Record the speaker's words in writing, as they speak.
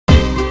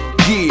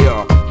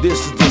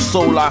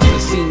soul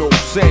assassino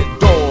sent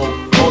dog,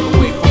 all the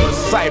way from the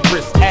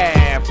Cypress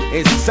Ave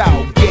in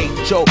Southgate.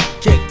 Yo,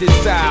 check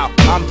this out,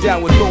 I'm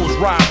down with those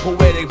Rhyme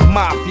Poetic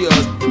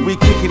Mafias. We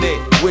kicking it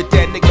with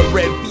that nigga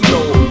Red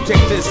Velo. Check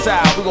this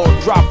out, we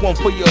gon' drop one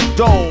for your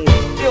dome.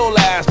 Ill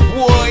ass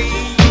boy.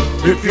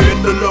 If you're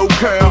in the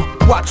locale,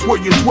 watch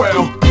where you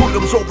dwell.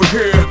 Hoodlums over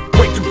here,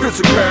 way too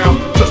physical.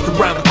 Just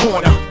around the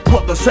corner,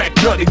 brothers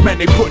act nutty. Man,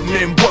 they putting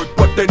in work,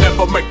 but they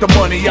never make the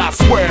money, I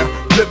swear.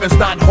 Living's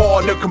not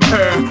hard to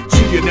compare.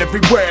 See it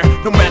everywhere,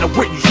 no matter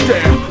where you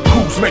stare.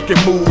 Crews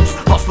making moves,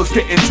 hustlers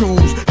getting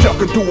jewels.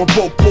 Jumping through a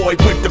boat, boy,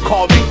 with the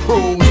Carving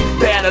crews.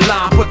 They out of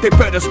line, but they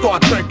better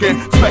start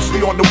thinking.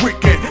 Especially on the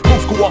weekend,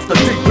 moves go off the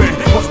deep end.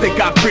 Once they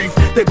got beef,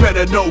 they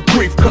better know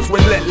grief. Cause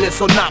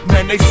relentless or not,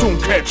 man, they soon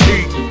catch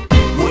heat.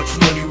 What's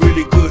money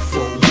really good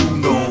for? You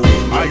know.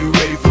 Are you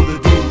ready for the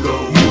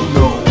doodle? You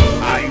know.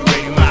 Are you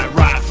ready, my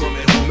ride from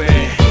it,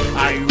 homie?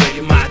 Are you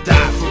ready, my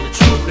die from the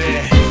truth,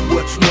 man?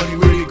 What's money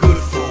really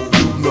good for?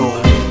 You know.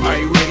 Are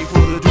you ready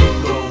for the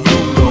doodle?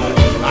 You know.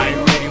 Are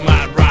you ready,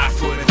 my ride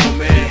from it,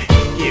 homie?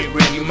 Get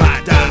ready,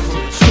 my die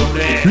from the truth,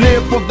 man.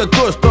 Live for the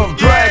good stuff,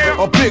 drag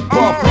a big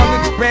bar,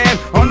 plug expand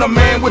on the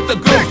man with the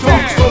good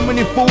stuff. So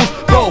many fools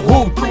go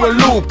hoop through a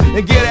loop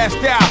and get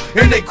assed out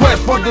in they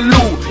quest for the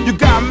loot. You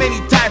got many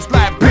types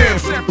like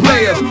pimps and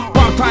players,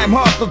 part-time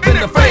hustlers and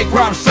the fake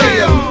rhyme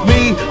sayer.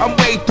 Me, I'm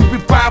way too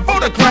refined for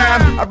the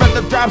climb. I'd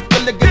rather drive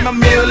still to get my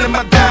meal and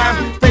my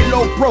dime. Stay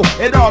low pro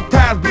at all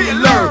times, be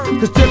alert.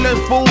 Cause still in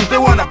fools, they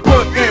wanna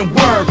put in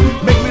work.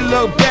 Make me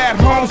look bad,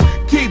 homes,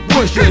 keep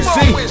pushing.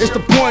 See, it's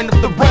the point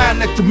of the rhyme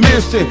that you're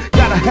missing.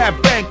 Gotta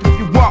have bank if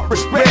you want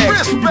respect.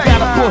 You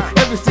gotta put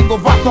every single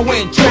vato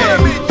in check.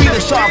 Be the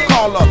sharp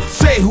caller,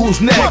 say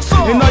who's next.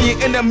 And all your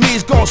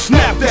enemies gon'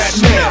 snap that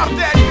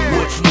neck.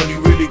 What's money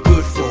really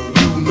good for?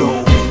 You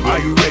know. Are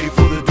you ready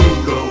for the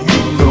doodle?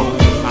 You know.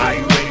 Are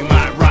you ready,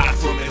 my ride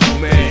from it,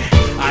 homie?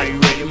 Are you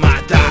ready,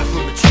 my die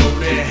from the truth,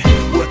 man?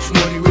 What's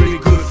money really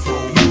good for?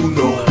 You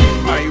know.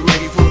 Are you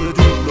ready for the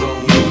doodle?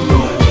 You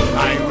know.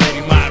 Are you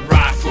ready, my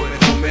ride from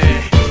it,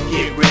 homie?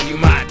 Get ready,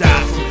 my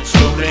die from the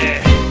truth,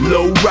 man.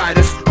 Low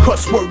riders,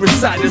 cuss word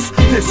reciters.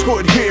 This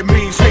hood here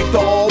means hate the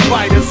all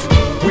biters.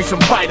 We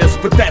some fighters,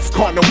 but that's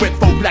carnal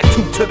info. Black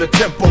two to the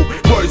temple,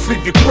 words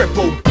leave you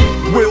crippled.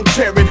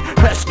 Wheelchairing,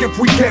 ask if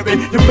we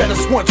caring. You better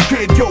swunch,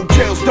 kid, yo,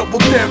 jail's double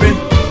daring.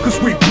 Cause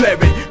we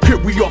blaring,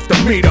 we off the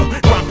meter.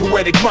 Rhyme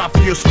Poetic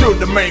Mafia, still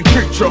the main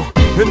picture.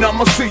 And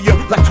I'ma see ya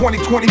like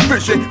 20/20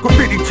 vision.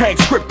 Graffiti tank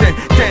scripting,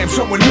 damn,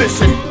 someone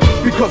listen.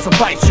 Because a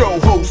bite show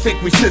hoes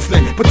think we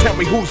sizzling. But tell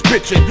me who's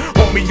bitching,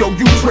 homie, yo,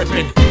 you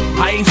tripping.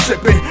 I ain't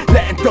sipping,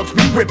 Latin ducks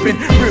be ripping.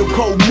 Real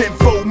cold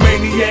nympho,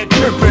 maniac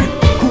tripping.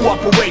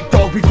 Cooperate,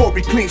 dog, before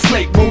we clean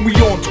slate. When we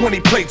on 20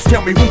 plates,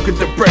 tell me who can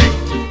debate.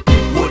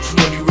 What's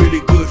money really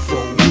good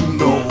for? You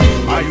know.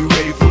 Are you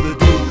ready for the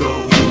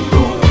doodle? You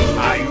know.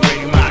 Are you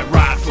ready, my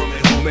ride from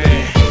it,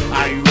 homie?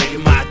 Are you ready,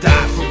 my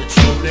die from the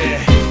truth,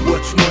 man?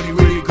 What's money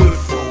really good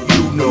for?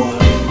 You know.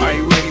 Are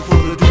you ready for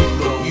the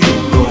doodle? You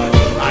know.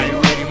 Are you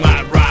ready,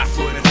 my ride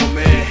from it,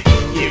 homie?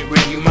 Get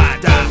ready, my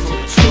die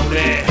from the truth,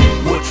 man.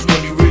 What's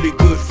money really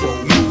good for?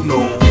 You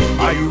know.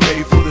 Are you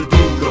ready for the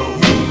doodle?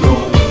 You know.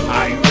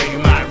 Are you ready,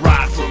 my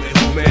ride from it,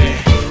 homie?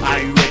 Are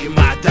you ready,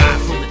 my die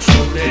from the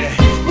truth, man?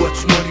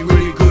 What's money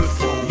really good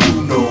for? You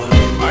know.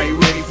 Are you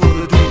ready for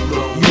the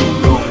doodle? You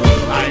know.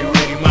 Are you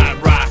ready, my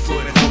ride for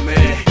it,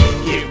 homie?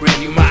 Get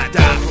ready, my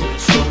die from the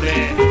truth,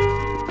 man.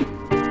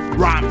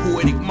 Rhyme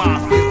Poetic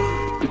Mafia,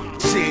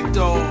 shit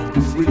dog,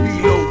 we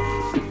reload,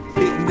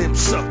 hitting them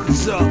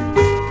suckers up.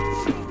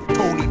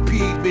 Tony P,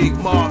 Big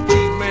Mark G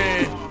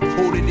man,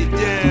 holding it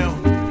down,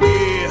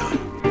 yeah.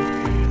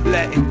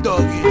 Latin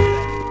thuggin',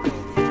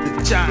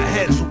 the giant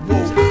heads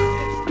awoke.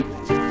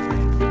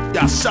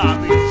 Y'all saw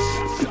me.